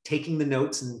like taking the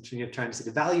notes and trying to see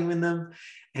the value in them.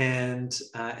 And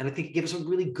I think it gives a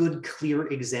really good, clear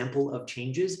example of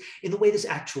changes in the way this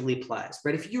actually applies,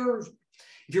 right? If you're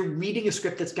reading a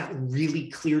script that's got really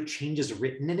clear changes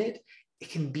written in it, it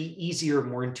can be easier,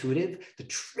 more intuitive. The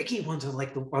tricky ones are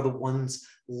the ones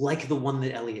like the one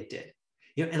that Elliot did.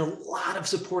 And a lot of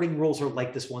supporting roles are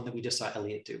like this one that we just saw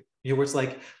Elliot do, where it's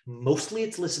like, mostly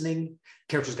it's listening,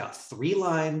 characters got 3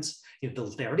 lines,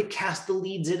 they already cast the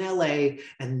leads in LA,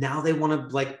 and now they want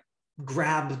to like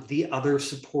grab the other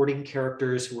supporting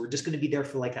characters who are just going to be there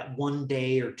for like that 1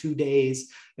 day or 2 days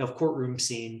of courtroom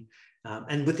scene.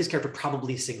 And with this character,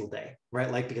 probably a single day, right?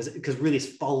 Like, because really it's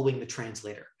following the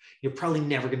translator. You're probably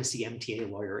never going to see MTA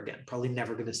lawyer again, probably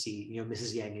never going to see,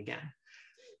 Mrs. Yang again.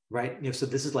 Right. So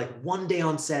this is like 1 day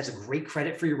on set. It's a great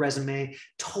credit for your resume,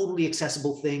 totally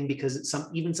accessible thing, because it's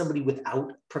even somebody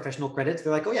without professional credits,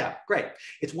 they're like, oh yeah, great.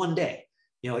 It's 1 day.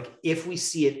 Like if we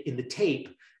see it in the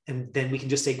tape, and then we can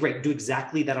just say, great, do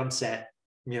exactly that on set,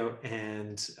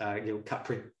 and cut,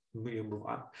 print, move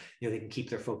on. They can keep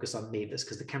their focus on Mavis,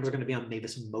 because the camera's are going to be on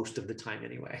Mavis most of the time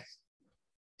anyway.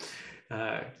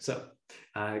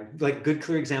 Like good,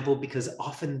 clear example, because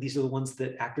often these are the ones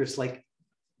that actors find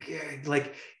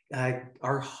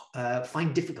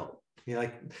difficult.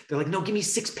 They're like, no, give me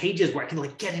 6 pages where I can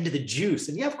like get into the juice.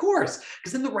 And yeah, of course,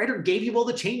 because then the writer gave you all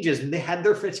the changes and they had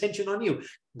their attention on you.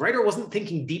 Writer wasn't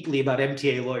thinking deeply about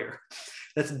MTA lawyer.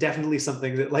 That's definitely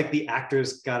something that like the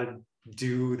actors got to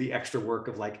do the extra work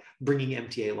of like bringing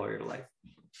MTA lawyer to life.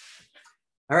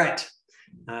 All right.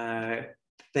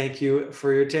 Thank you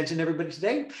for your attention, everybody,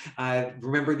 today.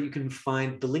 Remember that you can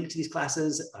find the link to these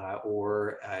classes,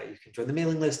 or you can join the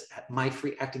mailing list at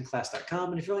myfreeactingclass.com.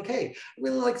 And if you're like, hey, I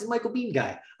really like this Michael Bean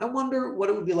guy, I wonder what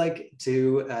it would be like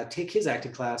to take his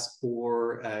acting class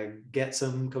or get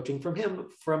some coaching from him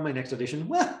from my next audition.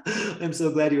 Well, I'm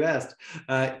so glad you asked.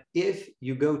 If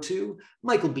you go to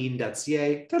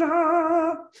michaelbean.ca,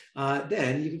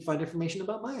 then you can find information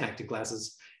about my acting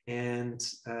classes. And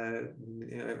I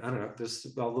don't know, there's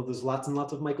lots and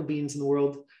lots of Michael Beans in the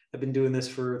world. I've been doing this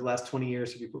for the last 20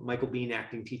 years. If you put Michael Bean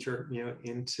acting teacher,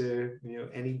 into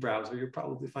any browser, you'll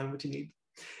probably find what you need.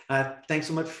 Thanks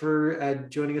so much for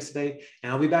joining us today.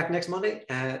 And I'll be back next Monday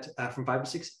at from 5 to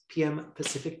 6 p.m.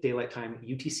 Pacific Daylight Time,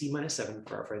 UTC -7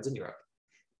 for our friends in Europe.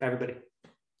 Bye, everybody.